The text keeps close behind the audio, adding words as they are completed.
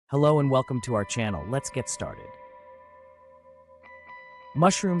Hello and welcome to our channel. Let's get started.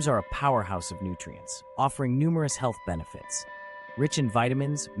 Mushrooms are a powerhouse of nutrients, offering numerous health benefits. Rich in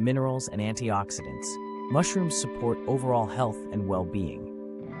vitamins, minerals, and antioxidants, mushrooms support overall health and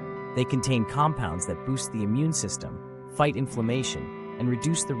well-being. They contain compounds that boost the immune system, fight inflammation, and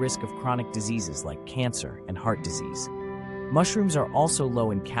reduce the risk of chronic diseases like cancer and heart disease. Mushrooms are also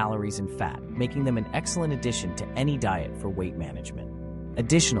low in calories and fat, making them an excellent addition to any diet for weight management.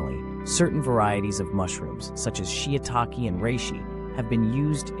 Additionally, certain varieties of mushrooms, such as shiitake and reishi, have been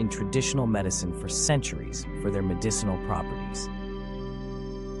used in traditional medicine for centuries for their medicinal properties.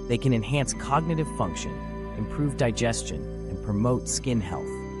 They can enhance cognitive function, improve digestion, and promote skin health.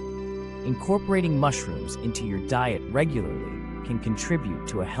 Incorporating mushrooms into your diet regularly can contribute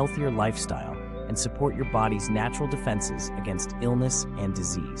to a healthier lifestyle and support your body's natural defenses against illness and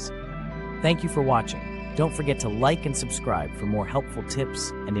disease. Thank you for watching. Don't forget to like and subscribe for more helpful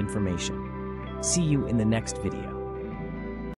tips and information. See you in the next video.